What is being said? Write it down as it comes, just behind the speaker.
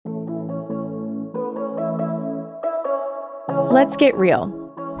Let's get real.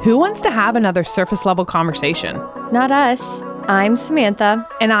 Who wants to have another surface level conversation? Not us. I'm Samantha.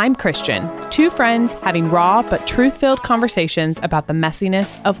 And I'm Christian. Two friends having raw but truth-filled conversations about the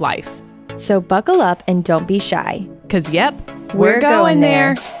messiness of life. So buckle up and don't be shy. 'Cause yep, we're going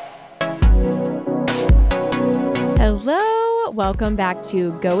there. Hello, welcome back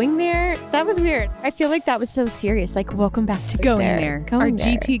to Going There. That was weird. I feel like that was so serious. Like, welcome back to Going there. Going Our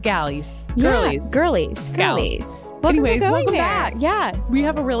there. GT galleys. Yeah, Girlies. girlies. Welcome Anyways, to Going welcome There. back. Yeah. We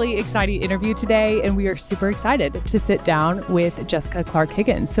have a really exciting interview today, and we are super excited to sit down with Jessica Clarke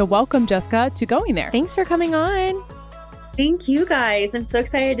Higgins. So welcome, Jessica, to Going There. Thanks for coming on. Thank you, guys. I'm so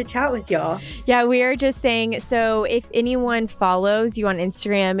excited to chat with y'all. Yeah, we are just saying, so if anyone follows you on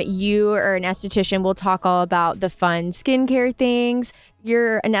Instagram, you are an esthetician. We'll talk all about the fun skincare things.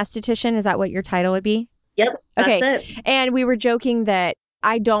 You're an esthetician. Is that what your title would be? Yep, that's Okay. it. And we were joking that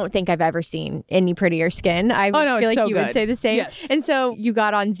I don't think I've ever seen any prettier skin. I Oh, no, feel it's like so you good. would say the same. Yes. And so you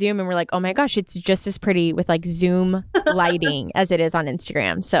got on Zoom and we're like, oh my gosh, it's just as pretty with like Zoom lighting as it is on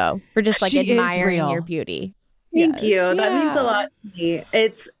Instagram. So we're just like She is admiring real. your beauty. Thank Yes. you. That means Yeah. a lot to me.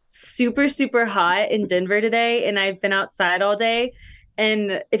 It's super, super hot in Denver today, and I've been outside all day.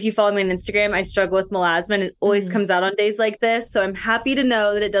 And if you follow me on Instagram, I struggle with melasma, and it always comes out on days like this. So I'm happy to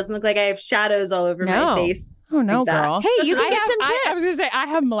know that it doesn't look like I have shadows all over No. my face. Oh, no, Like that. girl. Hey, you can get some tips. I was going to say, I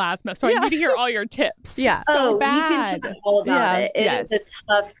have melasma, so I need to hear all your tips. Yeah. So we bad. can chat all about Yeah. it. It is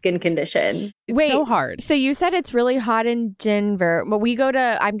a tough skin condition. It's Wait, so hard. So you said it's really hot in Denver. Well,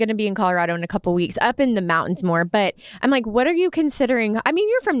 I'm going to be in Colorado in a couple weeks, up in the mountains more. But I'm like, what are you considering? I mean,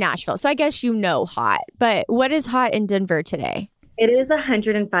 you're from Nashville, so I guess you know hot. But what is hot in Denver today? It is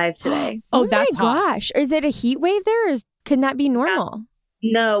 105 today. Oh, that's my hot. gosh. Is it a heat wave there? Can that be normal?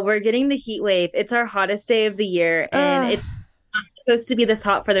 No, we're getting the heat wave. It's our hottest day of the year, and it's not supposed to be this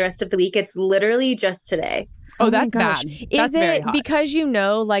hot for the rest of the week. It's literally just today. Oh, my that's gosh. bad. Is That's very it hot. because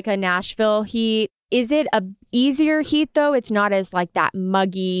like a Nashville heat? Is it a easier heat though? It's not as like that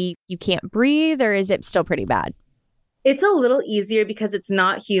muggy, you can't breathe, or is it still pretty bad? It's a little easier because it's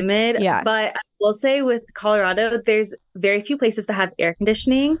not humid. Yeah. But I will say with Colorado, there's very few places that have air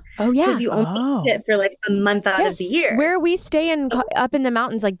conditioning Oh yeah. because you only get it for like a month out of the year. Where we stay up in the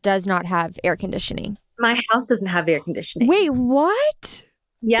mountains, like does not have air conditioning. My house doesn't have air conditioning. Wait, what?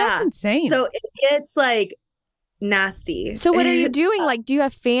 Yeah. That's insane. So it gets like nasty. So what are you doing? Like, do you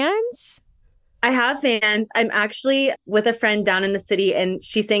have fans? I have fans. I'm actually with a friend down in the city and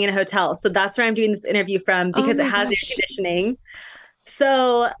she's staying in a hotel. So that's where I'm doing this interview from because Oh it my has gosh. air conditioning.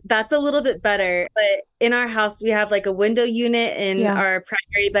 So that's a little bit better. But in our house, we have like a window unit in our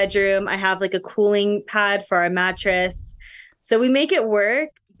primary bedroom. I have like a cooling pad for our mattress. So we make it work,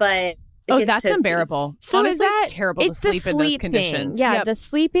 but it gets that's toasty. unbearable. So Honestly, is that it's terrible it's to the sleep in those sleep conditions. thing? Yeah, Yep. the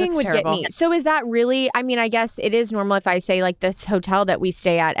sleeping That's would terrible. get me. So is that really? I mean, I guess it is normal if I say like this hotel that we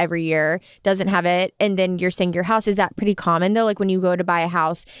stay at every year doesn't have it, and then you're saying your house, is that pretty common though? Like when you go to buy a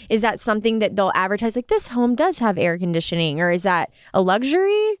house, is that something that they'll advertise like this home does have air conditioning, or is that a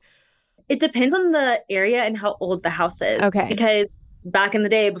luxury? It depends on the area and how old the house is. Okay. Because back in the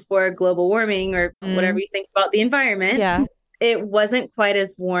day, before global warming or whatever you think about the environment, Yeah. it wasn't quite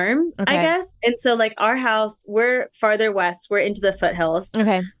as warm, Okay. I guess. And so like our house, we're farther west, we're into the foothills.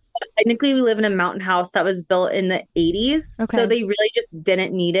 Okay. So technically we live in a mountain house that was built in the 80s. Okay. So they really just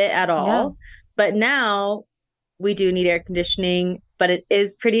didn't need it at all. Yeah. But now we do need air conditioning, but it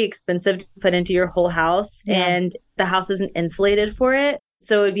is pretty expensive to put into your whole house. Yeah. And the house isn't insulated for it.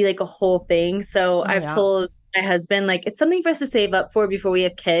 So it would be like a whole thing. So I've told my husband, like, it's something for us to save up for before we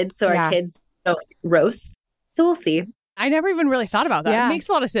have kids. So our kids don't roast. So we'll see. I never even really thought about that. Yeah. It makes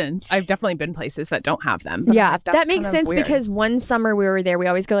a lot of sense. I've definitely been places that don't have them. But I'm Yeah, like, that's that makes kind of sense weird. because one summer we were there. We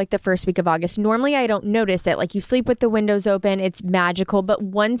always go like the first week of August. Normally, I don't notice it. Like you sleep with the windows open. It's magical. But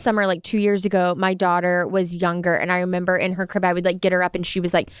one summer, like 2 years ago, my daughter was younger. And I remember in her crib, I would like get her up and she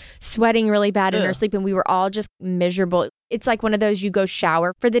was like sweating really bad in her sleep. And we were all just miserable. It's like one of those you go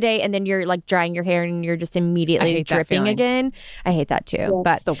shower for the day and then you're like drying your hair and you're just immediately hate that dripping feeling. again. I hate that too. Yes.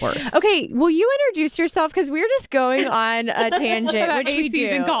 But It's the worst. okay, will you introduce yourself? Because we're just going on a tangent, About which we ACs do.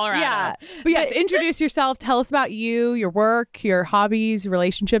 in Colorado. Yeah. But yes, introduce yourself. Tell us about you, your work, your hobbies,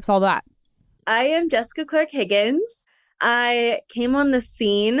 relationships, all that. I am Jessica Clarke Higgins. I came on the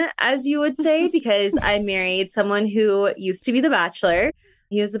scene, as you would say, because I married someone who used to be The Bachelor.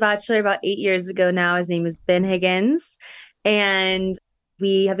 He was The Bachelor about 8 years ago now. His name is Ben Higgins. And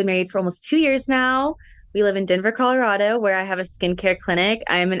we have been married for almost 2 years now. We live in Denver, Colorado, where I have a skincare clinic.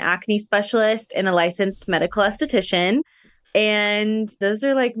 I am an acne specialist and a licensed medical esthetician. And those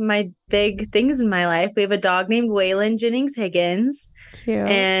are like my big things in my life. We have a dog named Waylon Jennings Higgins. Cute.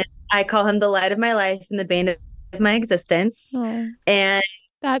 And I call him the light of my life and the bane of my existence. Aw. And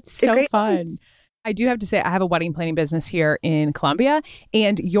That's It's a so great fun. I do have to say, I have a wedding planning business here in Columbia,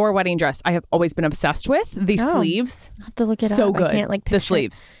 and your wedding dress I have always been obsessed with. The Oh. sleeves, I'll have to look it so up. good. I can't like The picture it.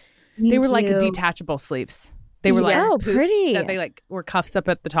 sleeves. thank They were like you. detachable sleeves. They were like Yes. Oh, poofs pretty. that they like were cuffs up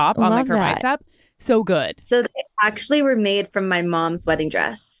at the top on like Love her that. bicep. So good. So they actually were made from my mom's wedding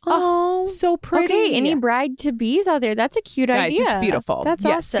dress. Oh, So pretty. okay. Any bride to be's out there? That's a cute Guys, idea. it's beautiful. That's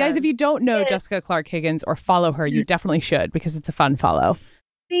yes. awesome. Guys, if you don't know Yes. Jessica Clarke Higgins or follow her, you definitely should because it's a fun follow.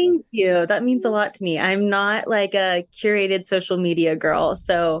 Thank you. That means a lot to me. I'm not like a curated social media girl.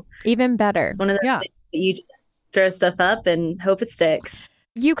 So Even better. it's one of those Yeah. things that you just throw stuff up and hope it sticks.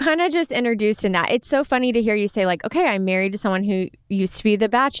 You kind of just introduced in that. It's so funny to hear you say like, okay, I'm married to someone who used to be the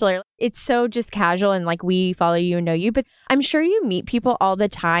bachelor. It's so just casual and like we follow you and know you, but I'm sure you meet people all the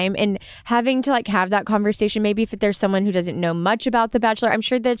time and having to like have that conversation, maybe if there's someone who doesn't know much about the bachelor, I'm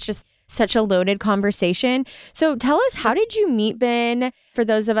sure that's just such a loaded conversation. So tell us, how did you meet Ben for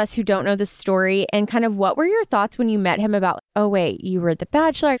those of us who don't know the story, and kind of what were your thoughts when you met him about, oh wait, you were the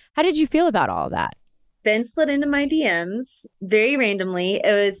bachelor? How did you feel about all of that? Ben slid into my DMs very randomly.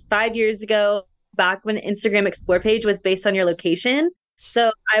 It was 5 years ago, back when Instagram Explore page was based on your location.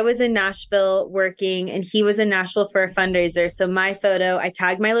 So I was in Nashville working and he was in Nashville for a fundraiser. So my photo, I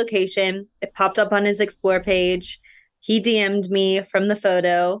tagged my location. It popped up on his Explore page. He DM'd me from the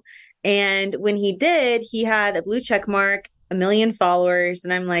photo. And when he did, he had a blue check mark, 1 million followers.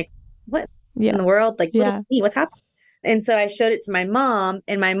 And I'm like, what in the world? Like, Yeah. what's happening? And so I showed it to my mom,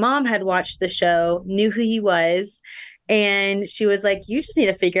 and my mom had watched the show, knew who he was. And she was like, you just need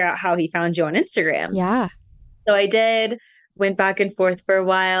to figure out how he found you on Instagram. Yeah. So I did, went back and forth for a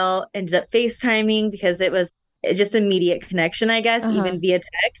while, ended up FaceTiming because it was just immediate connection, I guess, Uh-huh. even via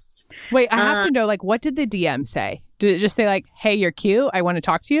text. Wait, I have to know, like, what did the DM say? Did it just say like, hey, you're cute, I want to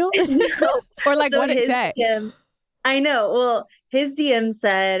talk to you? Or like, So what did it his say? DM, I know. Well, his DM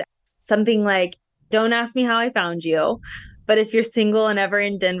said something like, don't ask me how I found you, but if you're single and ever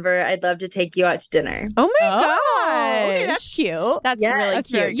in Denver, I'd love to take you out to dinner. Oh my Oh, okay, gosh. that's cute. That's Yeah, really that's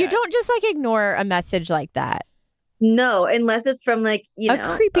cute. very You good. don't just like ignore a message like that. No, unless it's from like, A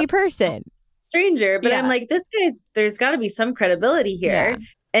creepy person. stranger. But Yeah. I'm like, there's got to be some credibility here. Yeah.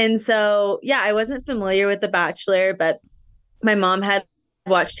 And so, yeah, I wasn't familiar with The Bachelor, but my mom had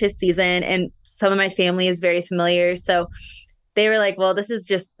watched his season and some of my family is very familiar. So they were like, well, this is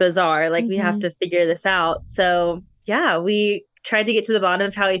just bizarre. Like, we have to figure this out. So, yeah, we tried to get to the bottom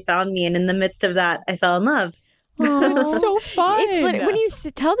of how he found me. And in the midst of that, I fell in love. It's so fun. When you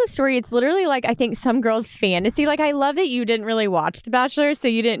tell the story, it's literally like, I think some girls' fantasy. Like, I love that you didn't really watch The Bachelor, so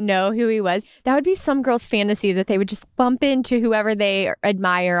you didn't know who he was. That would be some girls' fantasy, that they would just bump into whoever they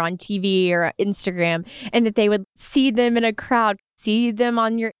admire on TV or Instagram, and that they would see them in a crowd, see them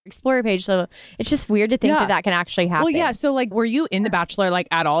on your Explorer page. So it's just weird to think Yeah. that can actually happen. Well, yeah. So, like, were you in The Bachelor like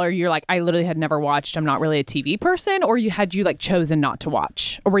at all, or you're like, I literally had never watched. I'm not really a TV person, or you like chosen not to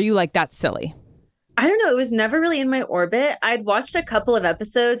watch, or were you like, that's silly? I don't know. It was never really in my orbit. I'd watched a couple of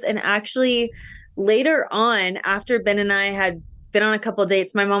episodes, and actually later on, after Ben and I had been on a couple of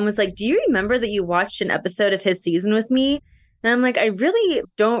dates, my mom was like, do you remember that you watched an episode of his season with me? And I'm like, I really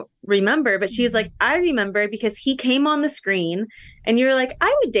don't remember. But she's like, I remember because he came on the screen and you're like,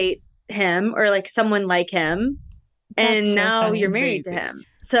 I would date him or like someone like him. And so now funny. you're married to him.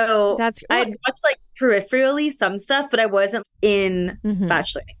 So That's I'd watched like peripherally some stuff, but I wasn't in Mhm.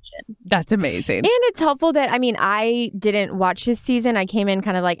 Bachelor Nation. That's amazing. And it's helpful that, I mean, I didn't watch his season. I came in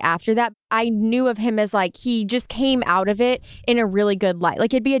kind of like after that. I knew of him as like, he just came out of it in a really good light.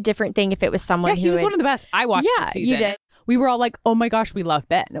 Like, it'd be a different thing if it was someone Yeah, he who was had- one of the best. I watched Yeah, the you season. did. We were all like, oh my gosh, we love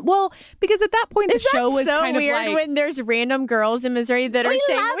Ben. Well, because at that point, the Is that show was so kind weird of like, when there's random girls in Missouri that are We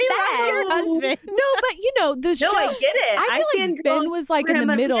saying, love we love your Ben." husband. no, but you know, the show. No, I get it. I feel like Ben was like in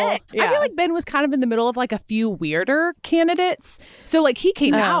the middle. I feel like Ben was kind of in the middle of like a few weirder candidates. So like he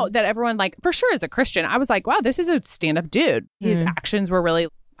came Oh. out that everyone like, for sure as a Christian, I was like, wow, this is a stand-up dude. His actions were really,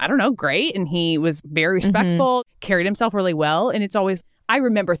 I don't know, great. And he was very respectful, carried himself really well. And it's always, I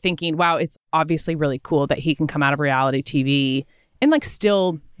remember thinking, wow, it's obviously really cool that he can come out of reality TV and like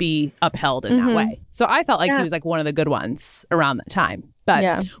still be upheld in that way. So I felt like he was like one of the good ones around that time. But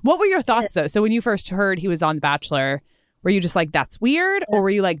Yeah. what were your thoughts though? So when you first heard he was on The Bachelor, were you just like, that's weird? Or were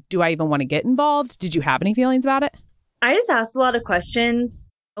you like, do I even want to get involved? Did you have any feelings about it? I just asked a lot of questions.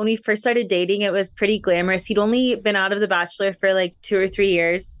 When we first started dating, it was pretty glamorous. He'd only been out of The Bachelor for like 2 or 3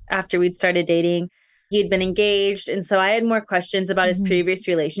 years after we'd started dating. He had been engaged. And so I had more questions about his previous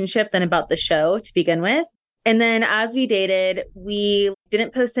relationship than about the show to begin with. And then as we dated, we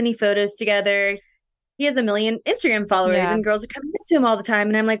didn't post any photos together. he has 1 million Instagram followers Yeah. and girls are coming up to him all the time.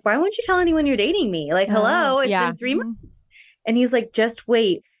 And I'm like, why won't you tell anyone you're dating me? Like, hello, it's Yeah. been 3 months. And he's like, just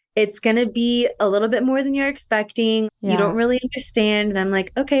wait. It's going to be a little bit more than you're expecting. Yeah. You don't really understand. And I'm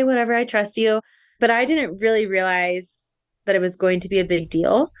like, okay, whatever. I trust you. But I didn't really realize that it was going to be a big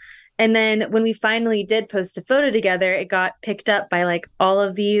deal. And then when we finally did post a photo together, it got picked up by like all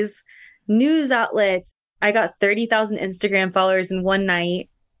of these news outlets. I got 30,000 Instagram followers in one night.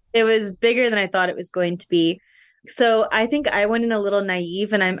 It was bigger than I thought it was going to be. So I think I went in a little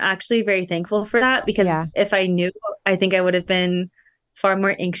naive, and I'm actually very thankful for that, because if I knew, I think I would have been far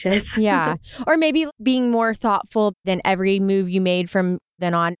more anxious. Yeah. Or maybe being more thoughtful than every move you made from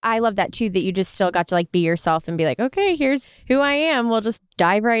then on. I love that too, that you just still got to like be yourself and be like, okay, here's who I am. We'll just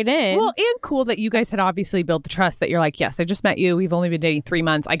dive right in. Well, and cool that you guys had obviously built the trust that you're like, yes, I just met you. We've only been dating 3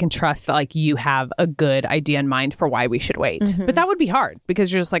 months. I can trust that like you have a good idea in mind for why we should wait. Mm-hmm. But that would be hard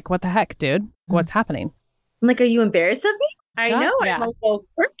because you're just like, what the heck, dude? What's happening? I'm like, are you embarrassed of me? I know I'm a little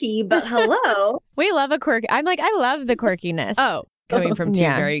quirky, but hello. We love a quirk. I'm like, I love the quirkiness. Oh, coming from two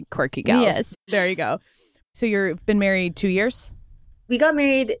very quirky gals. Yes. There you go. So you've been married 2 years? We got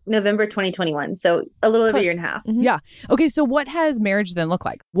married November 2021, so a little over a year and a half. Mm-hmm. Yeah. Okay, so what has marriage then looked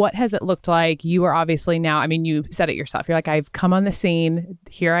like? What has it looked like? You are obviously now, I mean, you said it yourself. You're like, I've come on the scene.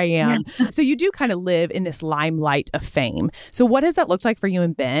 Here I am. So you do kind of live in this limelight of fame. So what has that looked like for you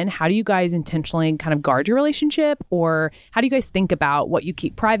and Ben? How do you guys intentionally kind of guard your relationship? Or how do you guys think about what you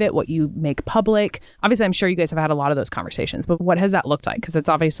keep private, what you make public? Obviously, I'm sure you guys have had a lot of those conversations, but what has that looked like? Because it's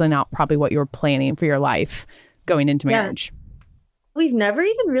obviously not probably what you were planning for your life going into marriage. We've never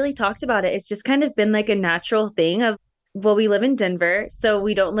even really talked about it. It's just kind of been like a natural thing of, well, we live in Denver, so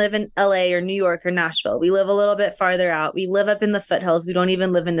we don't live in LA or New York or Nashville. We live a little bit farther out. We live up in the foothills. We don't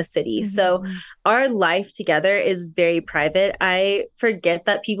even live in the city. Mm-hmm. So our life together is very private. I forget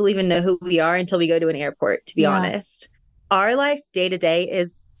that people even know who we are until we go to an airport, to be honest. Our life day to day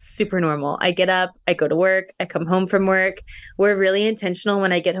is super normal. I get up, I go to work, I come home from work. We're really intentional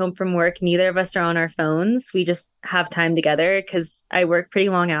when I get home from work. Neither of us are on our phones. We just have time together because I work pretty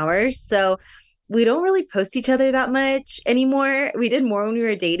long hours. So we don't really post each other that much anymore. We did more when we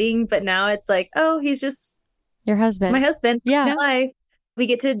were dating, but now it's like, oh, he's just your husband. My husband. Yeah. My life. We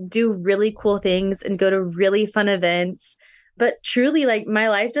get to do really cool things and go to really fun events. But truly, like, my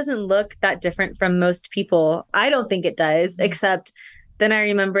life doesn't look that different from most people. I don't think it does, except then I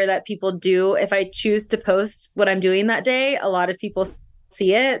remember that people do. If I choose to post what I'm doing that day, a lot of people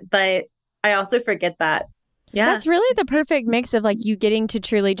see it, but I also forget that. Yeah. That's really the perfect mix of like you getting to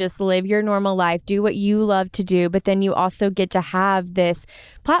truly just live your normal life, do what you love to do, but then you also get to have this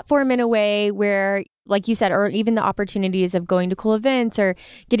platform in a way where, like you said, or even the opportunities of going to cool events or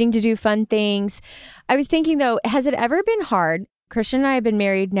getting to do fun things. I was thinking though, has it ever been hard? Christian and I have been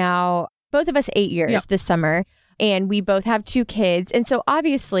married now, both of us 8 years this summer. And we both have 2 kids. And so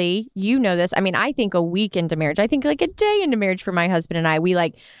obviously, you know this. I mean, I think a week into marriage, I think like a day into marriage for my husband and I, we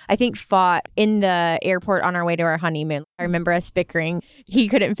I think fought in the airport on our way to our honeymoon. I remember us bickering. He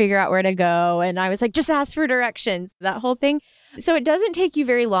couldn't figure out where to go. And I was like, just ask for directions, that whole thing. So it doesn't take you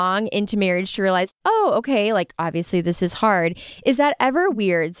very long into marriage to realize, oh, okay, like obviously this is hard. Is that ever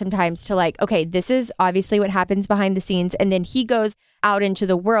weird sometimes to like, okay, this is obviously what happens behind the scenes. And then he goes out into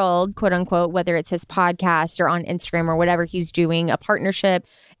the world, quote unquote, whether it's his podcast or on Instagram or whatever he's doing, a partnership.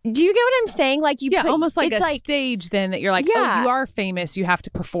 Do you get what I'm saying? Like almost like a stage then that you're like, oh, you are famous. You have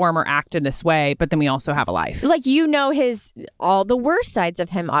to perform or act in this way. But then we also have a life. Like, you know, all the worst sides of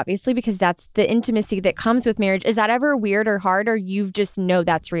him, obviously, because that's the intimacy that comes with marriage. Is that ever weird or hard, or you just know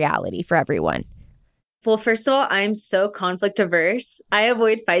that's reality for everyone? Well, first of all, I'm so conflict averse. I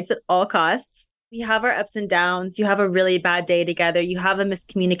avoid fights at all costs. We have our ups and downs. You have a really bad day together. You have a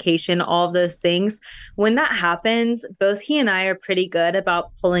miscommunication, all of those things. When that happens, both he and I are pretty good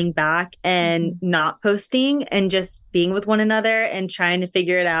about pulling back and not posting and just being with one another and trying to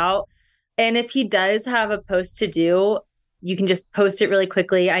figure it out. And if he does have a post to do, you can just post it really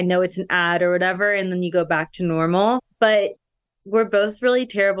quickly. I know it's an ad or whatever, and then you go back to normal. But we're both really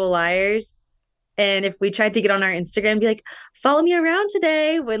terrible liars. And if we tried to get on our Instagram and be like, follow me around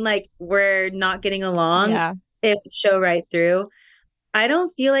today, when like we're not getting along, it would show right through. I don't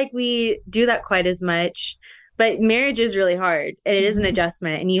feel like we do that quite as much, but marriage is really hard. And it is an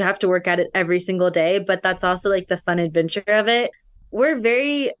adjustment and you have to work at it every single day. But that's also like the fun adventure of it. We're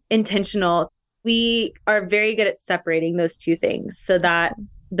very intentional. We are very good at separating those two things so that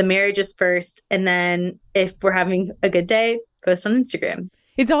the marriage is first. And then if we're having a good day, post on Instagram.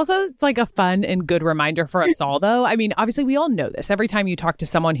 It's like a fun and good reminder for us all, though. I mean, obviously, we all know this. Every time you talk to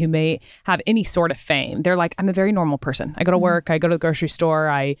someone who may have any sort of fame, they're like, I'm a very normal person. I go to work, I go to the grocery store,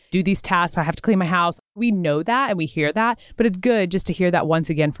 I do these tasks, I have to clean my house. We know that and we hear that, but it's good just to hear that once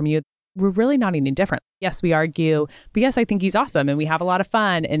again from you. We're really not any different. Yes, we argue, but yes, I think he's awesome and we have a lot of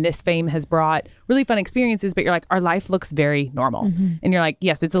fun. And this fame has brought really fun experiences, but you're like, our life looks very normal. And you're like,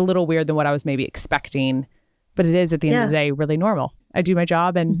 yes, it's a little weird than what I was maybe expecting, but it is at the end of the day really normal. I do my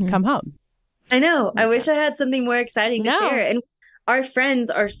job and come home. I know. I wish I had something more exciting to share. And our friends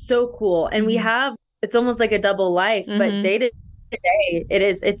are so cool. And we have, it's almost like a double life, but day to day,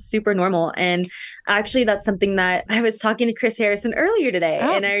 it's super normal. And actually, that's something that I was talking to Chris Harrison earlier today.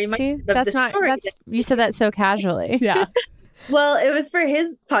 And I reminded him of this story. You said that so casually. Yeah. Well, it was for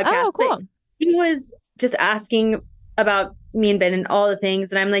his podcast. Oh, cool. But he was just asking about me and Ben and all the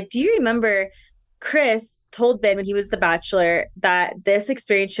things. And I'm like, do you remember Chris told Ben when he was the Bachelor that this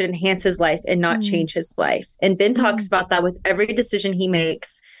experience should enhance his life and not change his life? And Ben talks about that with every decision he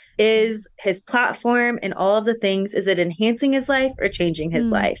makes. Is his platform and all of the things, is it enhancing his life or changing his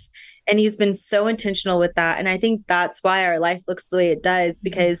life? And he's been so intentional with that. And I think that's why our life looks the way it does,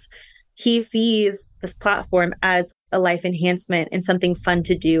 because he sees this platform as a life enhancement and something fun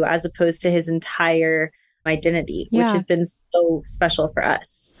to do, as opposed to his entire identity, which has been so special for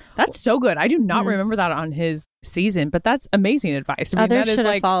us. That's so good. I do not remember that on his season, but that's amazing advice. I mean, others should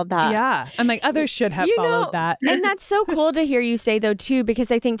have followed that. Yeah. I'm like, others should have followed that. And that's so cool to hear you say, though, too,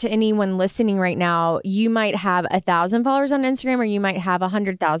 because I think to anyone listening right now, you might have 1,000 followers on Instagram or you might have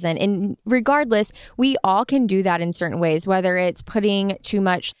 100,000. And regardless, we all can do that in certain ways, whether it's putting too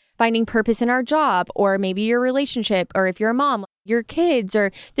much, finding purpose in our job, or maybe your relationship, or if you're a mom, your kids,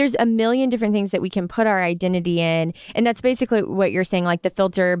 or there's a million different things that we can put our identity in. And that's basically what you're saying, like the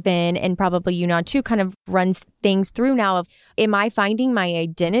filter bin, and probably you now too, kind of runs things through now of, am I finding my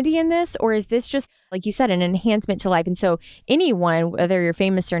identity in this? Or is this just, like you said, an enhancement to life? And so anyone, whether you're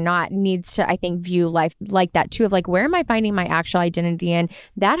famous or not, needs to, I think, view life like that too, of like, where am I finding my actual identity in?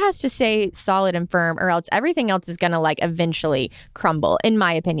 That has to stay solid and firm, or else everything else is going to like eventually crumble, in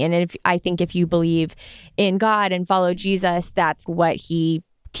my opinion. And I think if you believe in God and follow Jesus, that's what he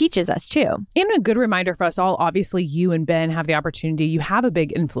teaches us too. And a good reminder for us all, obviously you and Ben have the opportunity. You have a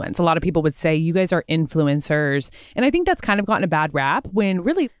big influence. A lot of people would say you guys are influencers. And I think that's kind of gotten a bad rap, when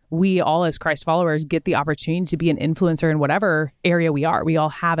really we all as Christ followers get the opportunity to be an influencer in whatever area we are. We all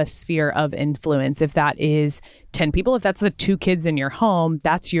have a sphere of influence. If that is 10 people, if that's the 2 kids in your home,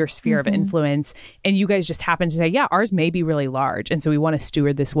 that's your sphere of influence. And you guys just happen to say, yeah, ours may be really large. And so we want to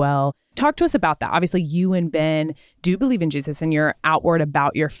steward this well. Talk to us about that. Obviously, you and Ben do believe in Jesus and you're outward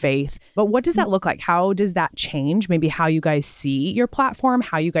about your faith. But what does that look like? How does that change maybe how you guys see your platform,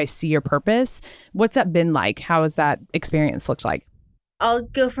 how you guys see your purpose? What's that been like? How has that experience looked like? I'll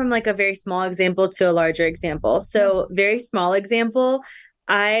go from like a very small example to a larger example. So very small example,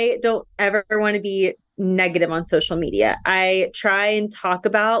 I don't ever want to be negative on social media. I try and talk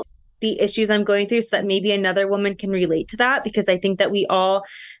about the issues I'm going through so that maybe another woman can relate to that, because I think that we all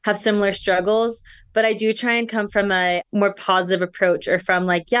have similar struggles. But I do try and come from a more positive approach, or from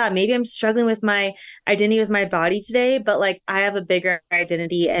like, yeah, maybe I'm struggling with my identity with my body today, but like I have a bigger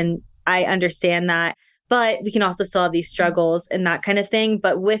identity and I understand that. But we can also solve these struggles and that kind of thing.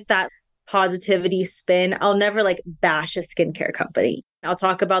 But with that positivity spin, I'll never like bash a skincare company. I'll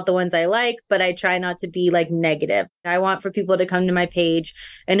talk about the ones I like, but I try not to be like negative. I want for people to come to my page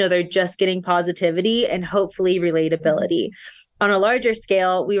and know they're just getting positivity and hopefully relatability. On a larger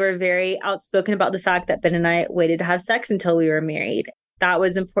scale, we were very outspoken about the fact that Ben and I waited to have sex until we were married. That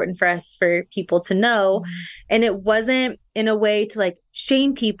was important for us, for people to know. And it wasn't in a way to like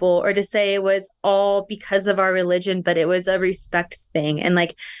shame people or to say it was all because of our religion, but it was a respect thing, and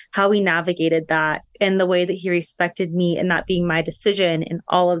like how we navigated that and the way that he respected me and that being my decision and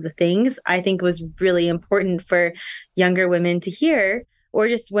all of the things, I think was really important for younger women to hear, or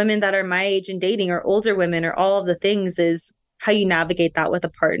just women that are my age and dating, or older women, or all of the things, is how you navigate that with a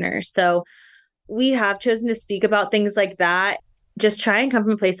partner. So we have chosen to speak about things like that. Just try and come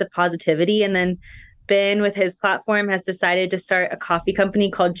from a place of positivity. And then Ben, with his platform, has decided to start a coffee company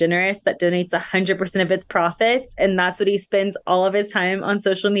called Generous that donates 100% of its profits. And that's what he spends all of his time on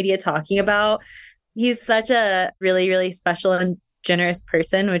social media talking about. He's such a really, really special and generous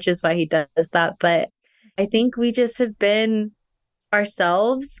person, which is why he does that. But I think we just have been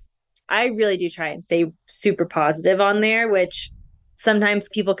ourselves. I really do try and stay super positive on there, which sometimes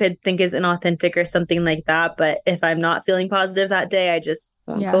people could think is inauthentic or something like that. But if I'm not feeling positive that day, I just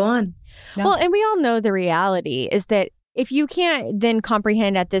won't go on. Yeah. Well, and we all know the reality is that if you can't then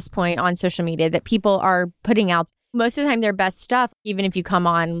comprehend at this point on social media that people are putting out Most of the time, their best stuff, even if you come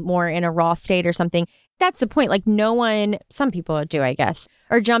on more in a raw state or something, that's the point. Like no one, some people do, I guess,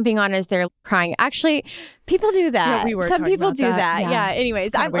 are jumping on as they're crying. Actually, people do that. Yeah, Some people do that. Yeah.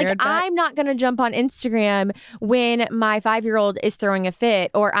 Anyways, I'm weird, like, but I'm not going to jump on Instagram when my 5-year-old is throwing a fit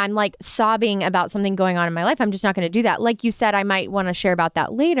or I'm like sobbing about something going on in my life. I'm just not going to do that. Like you said, I might want to share about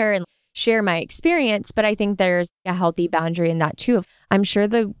that later and share my experience, but I think there's a healthy boundary in that too. I'm sure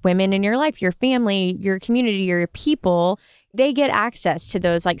the women in your life, your family, your community, your people, they get access to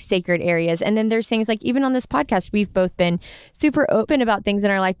those like sacred areas. And then there's things like even on this podcast, we've both been super open about things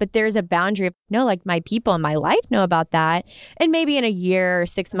in our life, but there's a boundary of no, like my people in my life know about that. And maybe in a year or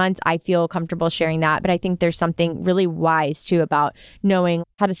 6 months, I feel comfortable sharing that. But I think there's something really wise too about knowing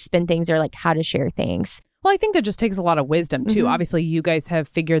how to spin things or like how to share things. Well, I think that just takes a lot of wisdom too. Mm-hmm. Obviously, you guys have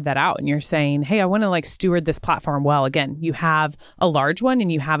figured that out and you're saying, hey, I want to like steward this platform well. Again, you have a large one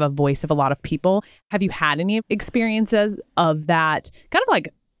and you have a voice of a lot of people. Have you had any experiences of that kind of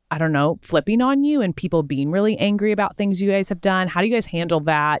like, I don't know, flipping on you and people being really angry about things you guys have done? How do you guys handle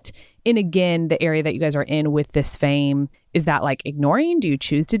that? And again, the area that you guys are in with this fame, is that like ignoring? Do you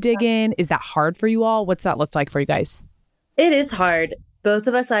choose to dig in? Is that hard for you all? What's that look like for you guys? It is hard. Both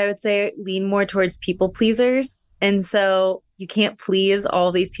of us, I would say, lean more towards people pleasers. And so you can't please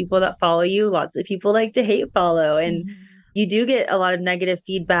all these people that follow you. Lots of people like to hate follow. And you do get a lot of negative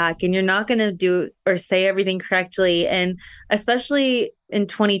feedback and you're not going to do or say everything correctly. And especially in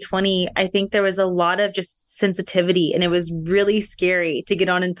 2020, I think there was a lot of just sensitivity and it was really scary to get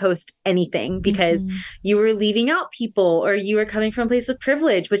on and post anything because you were leaving out people or you were coming from a place of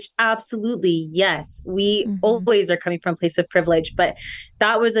privilege, which absolutely, yes, we always are coming from a place of privilege. But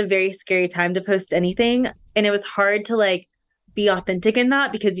that was a very scary time to post anything. And it was hard to like be authentic in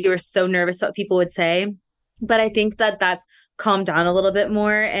that because you were so nervous what people would say. But I think that that's calmed down a little bit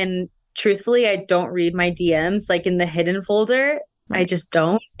more. And truthfully, I don't read my DMs like in the hidden folder. I just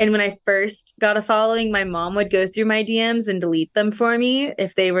don't. And when I first got a following, my mom would go through my DMs and delete them for me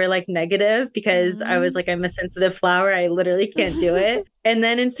if they were like negative because I was like, I'm a sensitive flower. I literally can't do it. And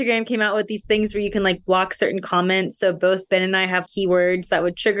then Instagram came out with these things where you can like block certain comments. So both Ben and I have keywords that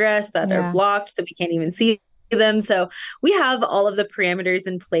would trigger us that are blocked. So we can't even see them. So we have all of the parameters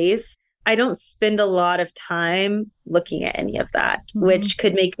in place. I don't spend a lot of time looking at any of that, which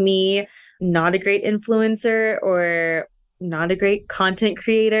could make me not a great influencer or not a great content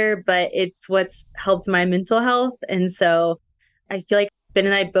creator, but it's what's helped my mental health. And so I feel like Ben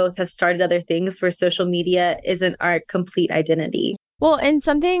and I both have started other things where social media isn't our complete identity. Well, and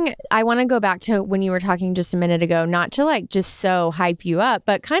something I want to go back to when you were talking just a minute ago, not to like just so hype you up,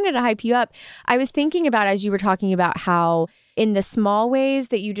 but kind of to hype you up. I was thinking about as you were talking about how in the small ways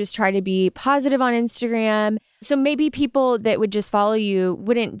that you just try to be positive on Instagram. So maybe people that would just follow you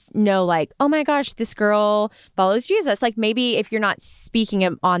wouldn't know like, oh my gosh, this girl follows Jesus. Like maybe if you're not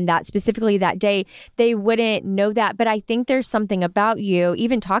speaking on that specifically that day, they wouldn't know that. But I think there's something about you,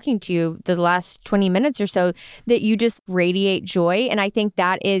 even talking to you the last 20 minutes or so, that you just radiate joy. And I think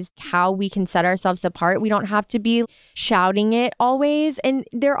that is how we can set ourselves apart. We don't have to be shouting it always. And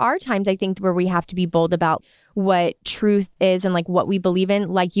there are times I think where we have to be bold about what truth is and like what we believe in,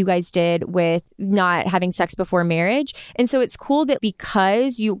 like you guys did with not having sex before marriage. And so it's cool that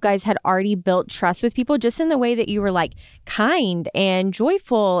because you guys had already built trust with people just in the way that you were like kind and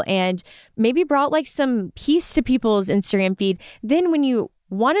joyful and maybe brought like some peace to people's Instagram feed. Then when you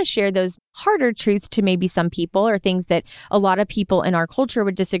want to share those harder truths to maybe some people or things that a lot of people in our culture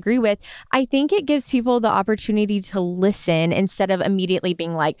would disagree with, I think it gives people the opportunity to listen instead of immediately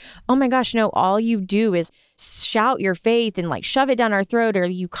being like, oh my gosh, no, all you do is shout your faith and like shove it down our throat, or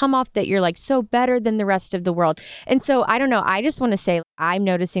you come off that you're like so better than the rest of the world. And so I don't know, I just want to say I'm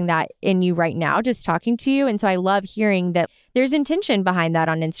noticing that in you right now, just talking to you. And so I love hearing that there's intention behind that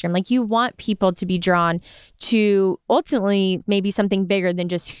on Instagram. Like you want people to be drawn to ultimately maybe something bigger than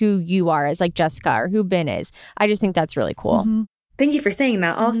just who you are as like Jessica or who Ben is. I just think that's really cool. Thank you for saying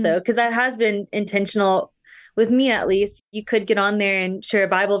that also, because that has been intentional with me, at least. You could get on there and share a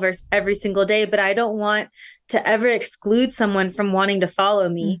Bible verse every single day, but I don't want to ever exclude someone from wanting to follow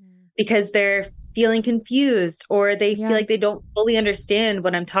me because they're feeling confused or they feel like they don't fully understand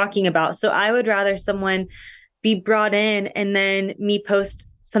what I'm talking about. So I would rather someone be brought in and then me post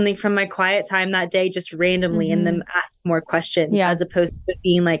something from my quiet time that day just randomly and then ask more questions as opposed to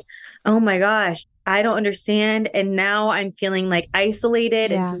being like, oh my gosh, I don't understand. And now I'm feeling like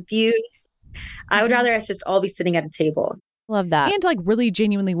isolated and confused. I would rather us just all be sitting at a table. Love that. And like really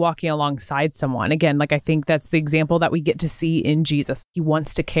genuinely walking alongside someone. Again, like I think that's the example that we get to see in Jesus. He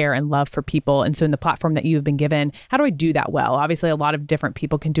wants to care and love for people. And so in the platform that you've been given, how do I do that well? Obviously, a lot of different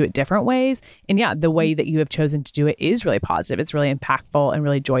people can do it different ways. And yeah, the way that you have chosen to do it is really positive. It's really impactful and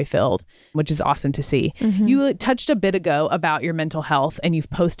really joy-filled, which is awesome to see. You touched a bit ago about your mental health, and you've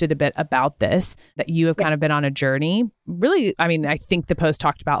posted a bit about this, that you have kind of been on a journey. Really, I mean, I think the post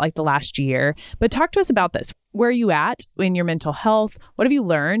talked about like the last year, but talk to us about this. Where are you at in your mental health? What have you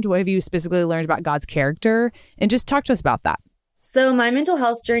learned? What have you specifically learned about God's character? And just talk to us about that. So my mental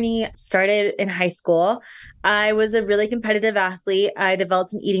health journey started in high school. I was a really competitive athlete. I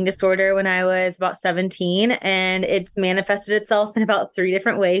developed an eating disorder when I was about 17, and it's manifested itself in about 3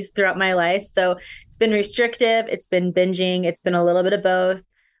 different ways throughout my life. So it's been restrictive, it's been binging, it's been a little bit of both.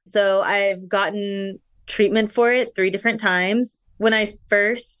 So I've gotten treatment for it 3 different times. When I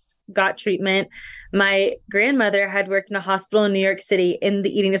first got treatment, my grandmother had worked in a hospital in New York City in the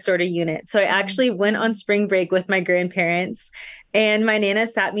eating disorder unit. So I actually went on spring break with my grandparents, and my Nana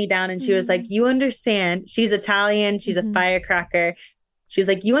sat me down and she was like, you understand, she's Italian, she's a firecracker. She was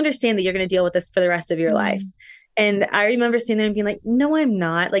like, you understand that you're going to deal with this for the rest of your life. And I remember sitting there and being like, no, I'm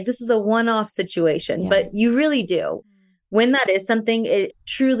not. Like, this is a one-off situation, but you really do. When that is something, it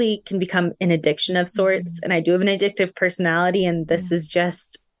truly can become an addiction of sorts. And I do have an addictive personality, and this is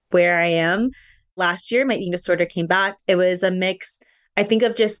just where I am. Last year, my eating disorder came back. It was a mix, I think,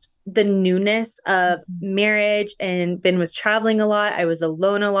 of just the newness of marriage, and Ben was traveling a lot. I was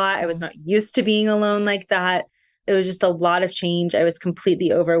alone a lot. I was not used to being alone like that. It was just a lot of change. I was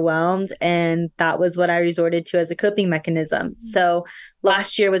completely overwhelmed. And that was what I resorted to as a coping mechanism. So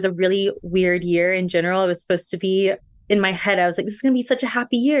last year was a really weird year in general. It was supposed to be, in my head, I was like, this is going to be such a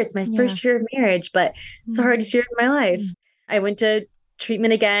happy year. It's my first year of marriage, but it's the hardest year of my life. I went to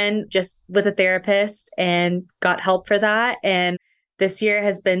treatment again, just with a therapist, and got help for that. And this year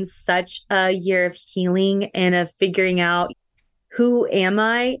has been such a year of healing and of figuring out, who am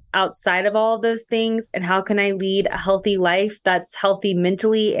I outside of all of those things? And how can I lead a healthy life that's healthy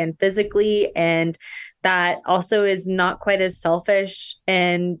mentally and physically, and that also is not quite as selfish,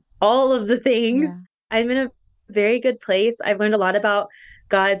 and all of the things. I'm in a very good place. I've learned a lot about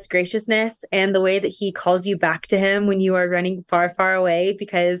God's graciousness and the way that he calls you back to him when you are running far, far away.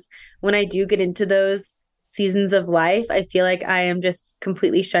 Because when I do get into those seasons of life, I feel like I am just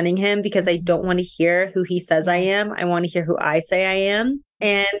completely shunning him, because I don't want to hear who he says I am. I want to hear who I say I am.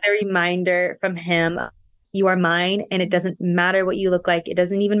 And the reminder from him, you are mine, and it doesn't matter what you look like. It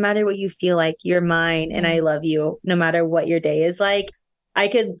doesn't even matter what you feel like. You're mine, and I love you no matter what your day is like. I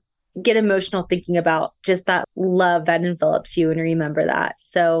could get emotional thinking about just that love that envelops you, and remember that.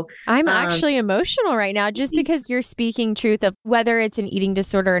 So I'm actually emotional right now, just because you're speaking truth of whether it's an eating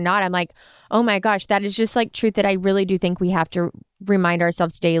disorder or not. I'm like, oh my gosh, that is just like truth that I really do think we have to remind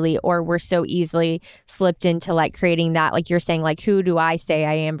ourselves daily, or we're so easily slipped into like creating that, like you're saying, like, who do I say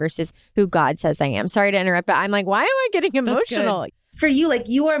I am versus who God says I am. Sorry to interrupt, but I'm like, why am I getting emotional? For you, like,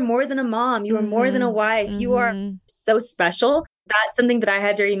 you are more than a mom. You are more than a wife. You are so special. That's something that I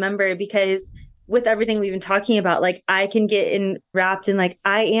had to remember, because with everything we've been talking about, like, I can get wrapped in like,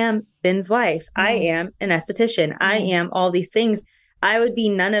 I am Ben's wife. I am an esthetician. I am all these things. I would be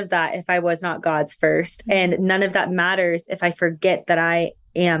none of that if I was not God's first. And none of that matters if I forget that I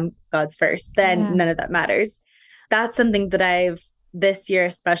am God's first. Then none of that matters. That's something that I've this year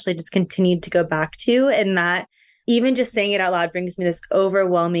especially just continued to go back to. And that even just saying it out loud brings me this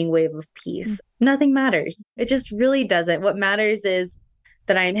overwhelming wave of peace. Nothing matters. It just really doesn't. What matters is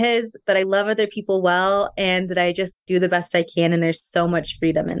that I'm his, that I love other people well, and that I just do the best I can. And there's so much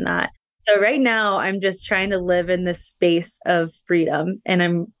freedom in that. So right now, I'm just trying to live in this space of freedom, and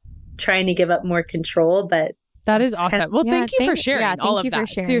I'm trying to give up more control. But that is awesome. Well, thank you for sharing all of that.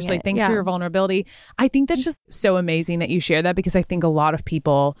 Seriously, thanks for your vulnerability. I think that's just so amazing that you share that, because I think a lot of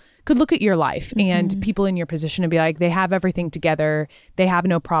people could look at your life and people in your position and be like, they have everything together. They have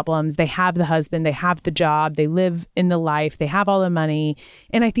no problems. They have the husband. They have the job. They live in the life. They have all the money.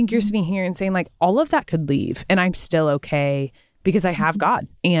 And I think you're sitting here and saying, like, all of that could leave, and I'm still okay, because I have God,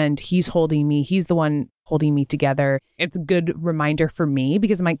 and he's holding me. He's the one holding me together. It's a good reminder for me,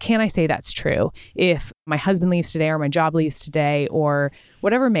 because I'm like, can I say that's true? If my husband leaves today, or my job leaves today, or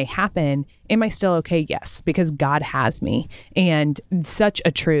whatever may happen, am I still okay? Yes, because God has me. And such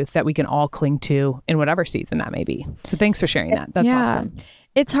a truth that we can all cling to in whatever season that may be. So thanks for sharing that. That's awesome.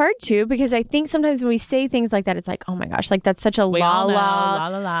 It's hard too, because I think sometimes when we say things like that, it's like, oh my gosh, like that's such a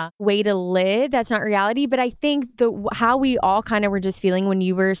la way to live. That's not reality. But I think how we all kind of were just feeling when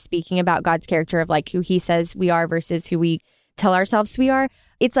you were speaking about God's character of like who he says we are versus who we tell ourselves we are.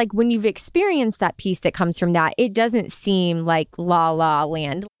 it's like when you've experienced that peace that comes from that, it doesn't seem like la la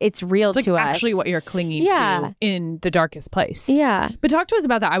land. It's real it's like to us. Actually what you're clinging to in the darkest place. Yeah. But talk to us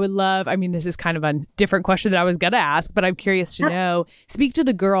about that. I would love, I mean, this is kind of a different question that I was going to ask, but I'm curious to know, speak to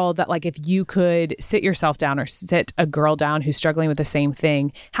the girl that like, if you could sit yourself down or sit a girl down who's struggling with the same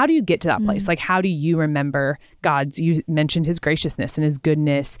thing, how do you get to that place? Like, how do you remember you mentioned his graciousness and his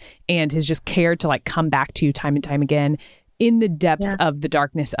goodness and his just care to like come back to you time and time again in the depths of the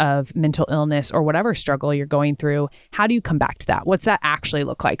darkness of mental illness or whatever struggle you're going through. How do you come back to that? What's that actually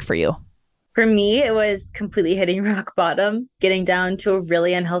look like for you? For me, it was completely hitting rock bottom, getting down to a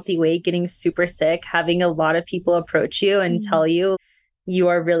really unhealthy weight, getting super sick, having a lot of people approach you and tell you you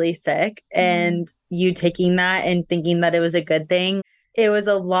are really sick, and you taking that and thinking that it was a good thing. It was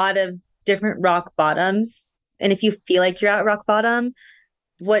a lot of different rock bottoms. And if you feel like you're at rock bottom,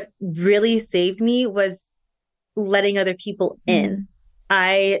 what really saved me was letting other people in.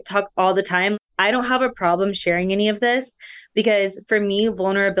 I talk all the time. I don't have a problem sharing any of this because for me,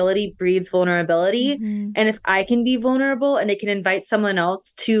 vulnerability breeds vulnerability. And if I can be vulnerable and it can invite someone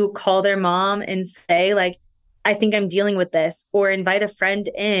else to call their mom and say like, I think I'm dealing with this, or invite a friend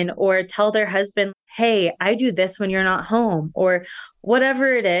in, or tell their husband, hey, I do this when you're not home, or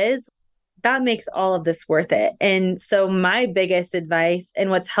whatever it is, that makes all of this worth it. And so my biggest advice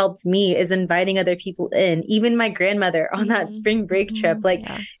and what's helped me is inviting other people in. Even my grandmother on that spring break trip, like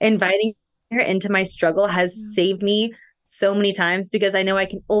inviting her into my struggle has saved me so many times because I know I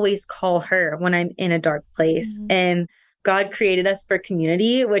can always call her when I'm in a dark place. And God created us for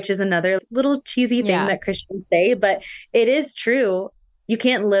community, which is another little cheesy thing that Christians say, but it is true. You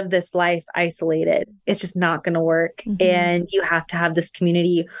can't live this life isolated. It's just not going to work. And you have to have this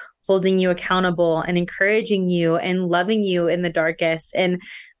community holding you accountable and encouraging you and loving you in the darkest. And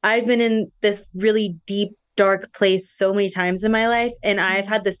I've been in this really deep, dark place so many times in my life. And I've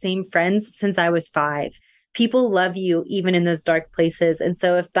had the same friends since I was 5. People love you even in those dark places. And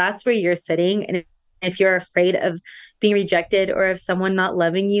so if that's where you're sitting, and if you're afraid of being rejected or of someone not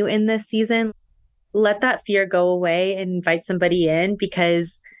loving you in this season, let that fear go away and invite somebody in,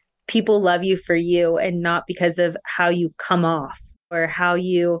 because people love you for you and not because of how you come off or how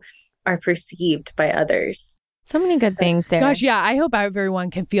you are perceived by others. So many good things there. Gosh, yeah. I hope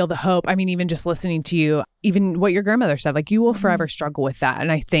everyone can feel the hope. I mean, even just listening to you, even what your grandmother said, like you will forever struggle with that.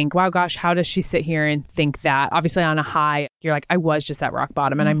 And I think, wow, gosh, how does she sit here and think that? Obviously on a high, you're like, I was just at rock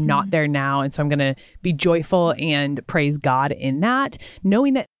bottom and I'm not there now. And so I'm going to be joyful and praise God in that,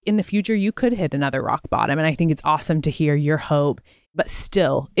 knowing that in the future you could hit another rock bottom. And I think it's awesome to hear your hope. But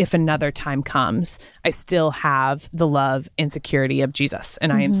still, if another time comes, I still have the love and security of Jesus.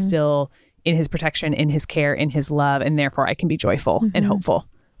 And I am still in his protection, in his care, in his love. And therefore I can be joyful and hopeful,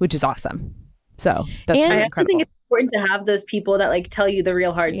 which is awesome. So that's really incredible. I also think it's important to have those people that like tell you the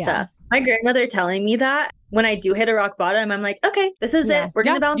real hard stuff. My grandmother telling me that when I do hit a rock bottom, I'm like, okay, this is it. We're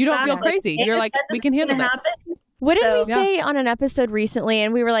going to bounce back. You don't feel crazy. You're like, we can handle this. What did we say on an episode recently?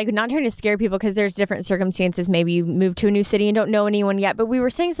 And we were like, not trying to scare people because there's different circumstances. Maybe you moved to a new city and don't know anyone yet. But we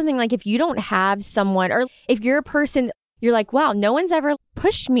were saying something like, if you don't have someone, or if you're a person, you're like, wow, no one's ever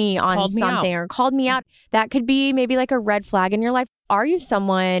pushed me on something or called me out. That could be maybe like a red flag in your life. Are you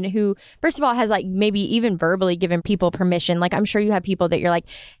someone who, first of all, has like maybe even verbally given people permission? Like, I'm sure you have people that you're like,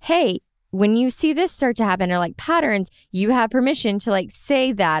 hey, when you see this start to happen, or like patterns, you have permission to like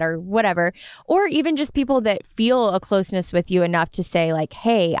say that or whatever. Or even just people that feel a closeness with you enough to say like,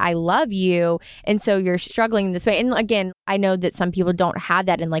 hey, I love you. And so you're struggling this way. And again, I know that some people don't have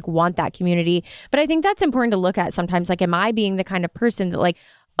that and like want that community. But I think that's important to look at sometimes. Like, am I being the kind of person that like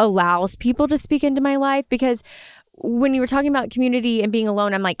allows people to speak into my life? Because when you were talking about community and being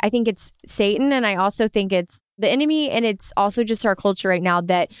alone, I'm like, I think it's Satan. And I also think it's the enemy. And it's also just our culture right now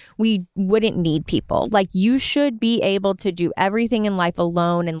that we wouldn't need people. Like, you should be able to do everything in life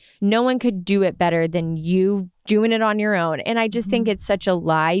alone, and no one could do it better than you doing it on your own. And I just think it's such a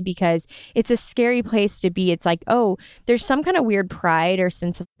lie, because it's a scary place to be. It's like, oh, there's some kind of weird pride or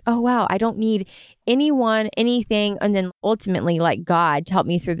sense of, oh, wow, I don't need anyone, anything. And then ultimately like God to help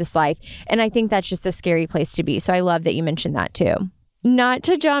me through this life. And I think that's just a scary place to be. So I love that you mentioned that too. Not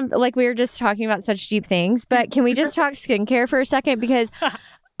to jump, like we were just talking about such deep things, but can we just talk skincare for a second? Because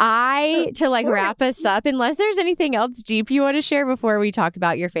to like wrap us up, unless there's anything else deep you want to share before we talk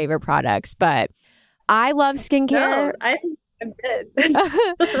about your favorite products, but I love skincare. No, I think I'm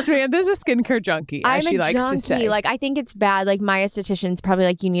good. Samantha's a skincare junkie, as she likes to say. Like, I think it's bad. Like, my esthetician's probably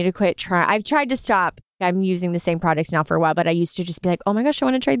like, you need to quit trying. I've tried to stop. I'm using the same products now for a while, but I used to just be like, oh my gosh, I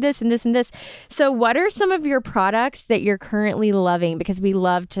want to try this and this and this. So what are some of your products that you're currently loving? Because we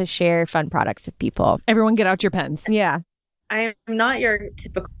love to share fun products with people. Everyone get out your pens. Yeah. I'm not your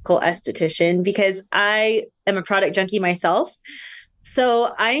typical esthetician because I am a product junkie myself.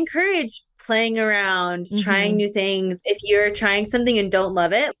 So I encourage playing around, trying new things. If you're trying something and don't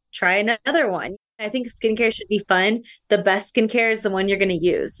love it, try another one. I think skincare should be fun. The best skincare is the one you're going to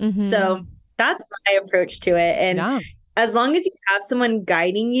use. So that's my approach to it. And as long as you have someone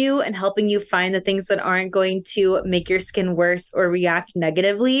guiding you and helping you find the things that aren't going to make your skin worse or react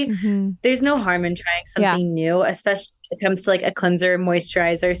negatively, there's no harm in trying something new, especially when it comes to like a cleanser,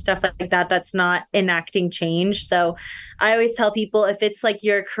 moisturizer, stuff like that, that's not enacting change. So I always tell people if it's like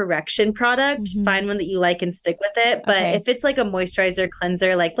your correction product, find one that you like and stick with it. But if it's like a moisturizer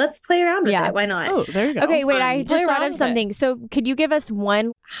cleanser, like let's play around with it. Why not? Oh, there you go. Okay, wait, I just thought of something. So could you give us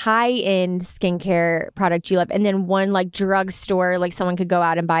one high-end skincare product you love and then one like drugstore, like someone could go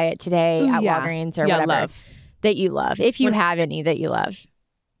out and buy it today at Walgreens or whatever that you love, if you have any that you love?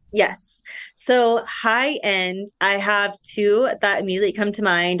 Yes. So high end, I have two that immediately come to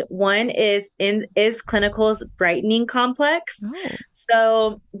mind. One is Clinical's Brightening Complex.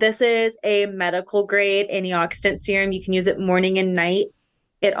 So this is a medical grade antioxidant serum. You can use it morning and night.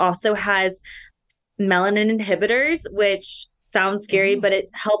 It also has melanin inhibitors, which sounds scary, but it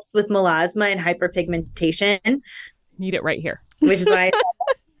helps with melasma and hyperpigmentation. Need it right here. Which is why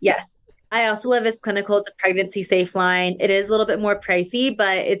yes. I also love Is Clinical. It's a pregnancy safe line. It is a little bit more pricey,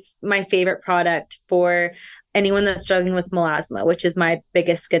 but it's my favorite product for anyone that's struggling with melasma, which is my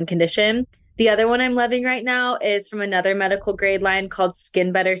biggest skin condition. The other one I'm loving right now is from another medical grade line called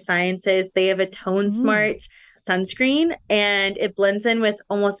Skin Better Sciences. They have a Tone Smart sunscreen and it blends in with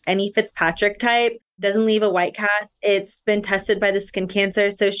almost any Fitzpatrick type. Doesn't leave a white cast. It's been tested by the Skin Cancer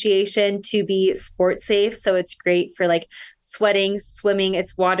Association to be sport safe. So it's great for like sweating, swimming.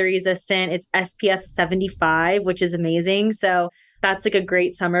 It's water resistant. It's SPF 75, which is amazing. So that's like a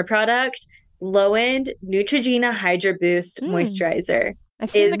great summer product. Low end Neutrogena Hydra Boost Moisturizer. I've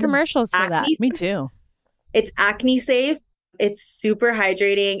seen the commercials for that. Me too. It's acne safe. It's super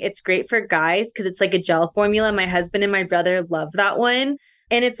hydrating. It's great for guys because it's like a gel formula. My husband and my brother love that one.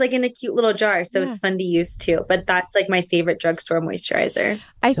 And it's like in a cute little jar. So it's fun to use too. But that's like my favorite drugstore moisturizer.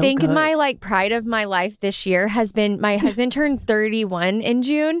 I think my like pride of my life this year has been my husband turned 31 in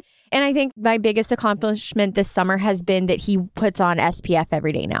June. And I think my biggest accomplishment this summer has been that he puts on SPF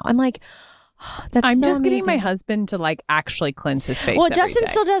every day now. I'm like, I'm so just amazing. Getting my husband to like actually cleanse his face. Well, every Justin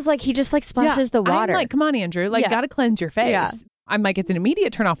day. still does. Like he just like splashes the water. I'm like, come on, Andrew. Like, gotta cleanse your face. Yeah. I'm like, it's an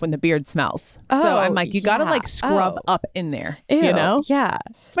immediate turn off when the beard smells. So I'm like, you gotta like scrub up in there. Ew. You know? Yeah.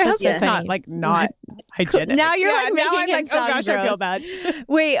 My husband's not like not hygienic. Now you're like making now I'm him like, sound oh gosh, gross. I feel bad.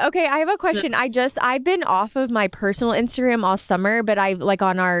 Wait, okay, I have a question. I've been off of my personal Instagram all summer, but I like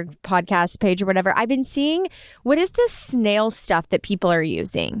on our podcast page or whatever, I've been seeing what is this snail stuff that people are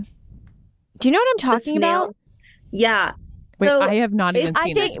using? Do you know what I'm talking about? Yeah. Wait, so I have not even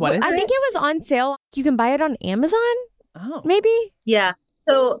seen this. What is it? I think it was on sale. You can buy it on Amazon? Oh. Maybe? Yeah.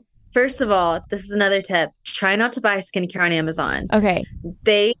 So first of all, this is another tip. Try not to buy skincare on Amazon. Okay.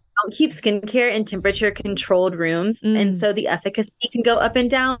 They don't keep skincare in temperature controlled rooms. And so the efficacy can go up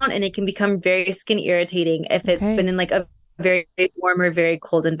and down and it can become very skin irritating if it's been in like a very warm or very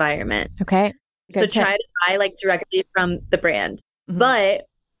cold environment. Okay. So try to buy like directly from the brand. But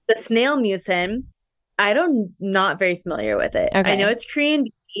the snail mucin, I'm not very familiar with it. I know it's Korean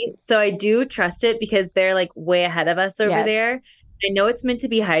beauty, so I do trust it because they're like way ahead of us over there. I know it's meant to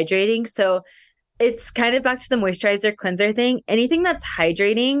be hydrating, so it's kind of back to the moisturizer cleanser thing. Anything that's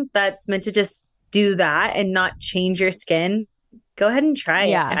hydrating, that's meant to just do that and not change your skin, go ahead and try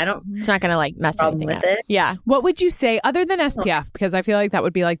it. It's not gonna like mess anything up. Yeah. What would you say other than SPF? Because I feel like that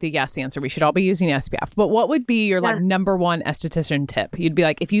would be like the yes answer. We should all be using SPF. But what would be your like number one esthetician tip? You'd be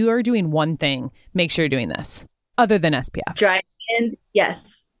like, if you are doing one thing, make sure you're doing this other than SPF. Dry skin.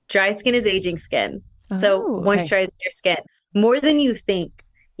 Yes. Dry skin is aging skin. So moisturize your skin more than you think.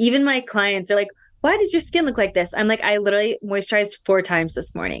 Even my clients are like, why does your skin look like this? I'm like, I literally moisturized 4 times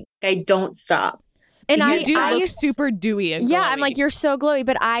this morning. I don't stop. And you do look super dewy and glowy. Yeah, I'm like, you're so glowy.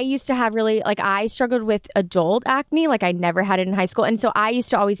 But I used to have really, like, I struggled with adult acne. Like, I never had it in high school. And so I used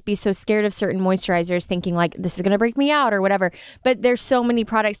to always be so scared of certain moisturizers, thinking, like, this is going to break me out or whatever. But there's so many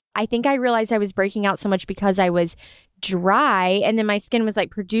products. I think I realized I was breaking out so much because I was dry. And then my skin was,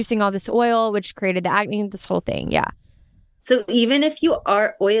 like, producing all this oil, which created the acne, this whole thing. Yeah. So even if you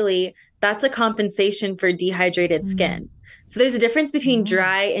are oily, that's a compensation for dehydrated skin. So there's a difference between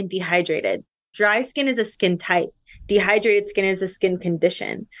dry and dehydrated. Dry skin is a skin type. Dehydrated skin is a skin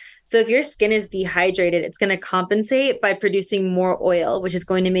condition. So if your skin is dehydrated, it's going to compensate by producing more oil, which is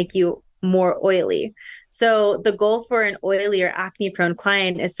going to make you more oily. So the goal for an oily or acne prone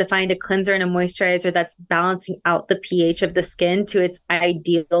client is to find a cleanser and a moisturizer that's balancing out the pH of the skin to its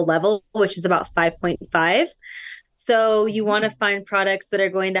ideal level, which is about 5.5. So you want to find products that are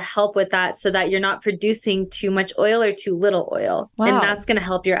going to help with that so that you're not producing too much oil or too little oil. Wow. And that's going to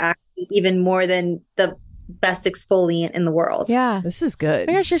help your acne even more than the best exfoliant in the world. Yeah. This is good.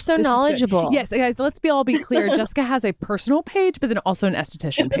 Oh my gosh, you're so knowledgeable. Yes, guys, let's be clear. Jessica has a personal page, but then also an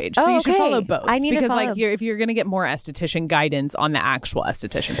esthetician page. So you should follow both. I need to follow. Like if you're going to get more esthetician guidance on the actual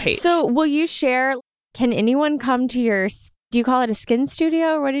esthetician page. So will you share, can anyone come to your, do you call it a skin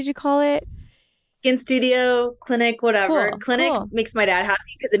studio or what did you call it? Skin studio, clinic, whatever. Cool, clinic makes my dad happy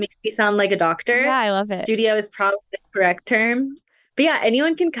because it makes me sound like a doctor. Yeah, I love it. Studio is probably the correct term. But yeah,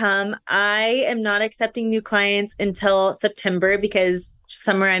 anyone can come. I am not accepting new clients until September because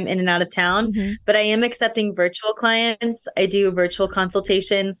summer I'm in and out of town. Mm-hmm. But I am accepting virtual clients. I do virtual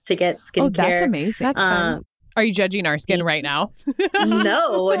consultations to get skincare. Oh, that's amazing. That's fun. Are you judging our skin right now?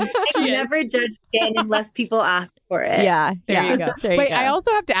 No, I never judge skin unless people ask for it. Yeah. There you go. Wait, I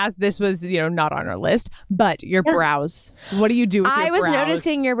also have to ask, this was, not on our list, but your brows. What do you do with your brows? I was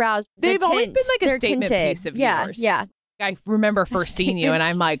noticing your brows. They've always been like a statement piece of yours. Yeah. I remember first seeing you and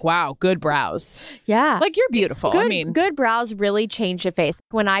I'm like, wow, good brows. Yeah. Like you're beautiful. Good brows really change a face.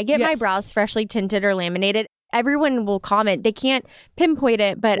 When I get my brows freshly tinted or laminated, everyone will comment. They can't pinpoint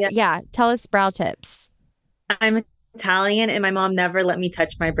it, but tell us brow tips. I'm Italian and my mom never let me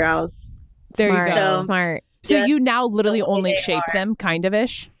touch my brows. There you go. Smart. So you now literally only shape them kind of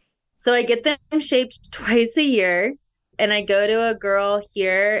ish? So I get them shaped twice a year and I go to a girl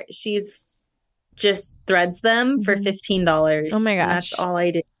here. She's just threads them for $15. Oh my gosh. That's all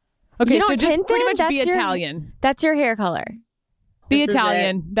I do. Okay, so just pretty much be Italian. That's your hair color. Be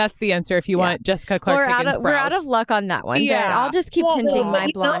Italian. That's the answer if you want Jessica Clarke Higgins brows. We're out of luck on that one. Yeah. But I'll just keep tinting my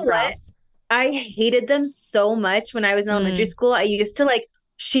blonde brows. I hated them so much when I was in elementary school. I used to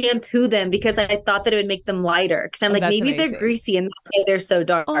shampoo them because I thought that it would make them lighter. Because I'm maybe amazing. They're greasy and that's why they're so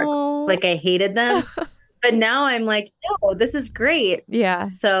dark. Oh. I hated them. But now I'm like, no, this is great.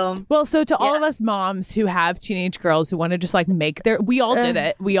 Yeah. So to all of us moms who have teenage girls who want to just make we all did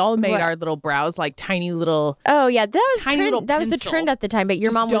it. We all made our little brows tiny little. Oh yeah, that was tiny little. That was the trend at the time. But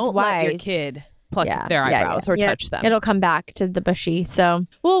your mom was don't wise. Let your kid pluck their eyebrows or touch them. It'll come back to the bushy. So,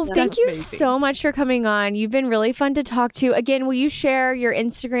 thank you so much for coming on. You've been really fun to talk to. Again, will you share your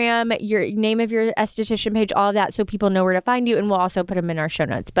Instagram, your name of your esthetician page, all of that, so people know where to find you, and we'll also put them in our show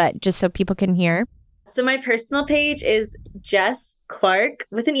notes. But just so people can hear. So my personal page is Jess Clarke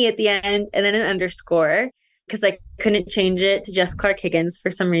with an E at the end and then an underscore because I couldn't change it to Jess Clarke Higgins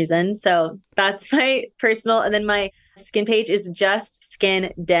for some reason. So that's my personal. And then my skin page is Just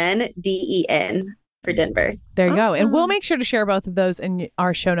Skin Den, DEN for Denver. There you go. And we'll make sure to share both of those in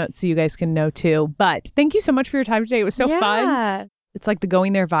our show notes so you guys can know too. But thank you so much for your time today. It was so fun. It's like the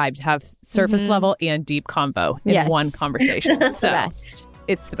Going There vibe to have surface level and deep convo in one conversation. So best.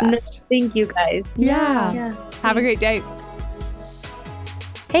 It's the best. Thank you guys. Yeah. Have a great day.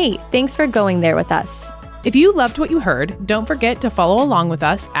 Hey, thanks for going there with us. If you loved what you heard, don't forget to follow along with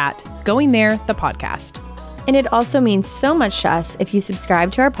us at Going There, the podcast. And it also means so much to us if you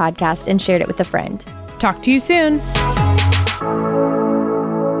subscribe to our podcast and shared it with a friend. Talk to you soon.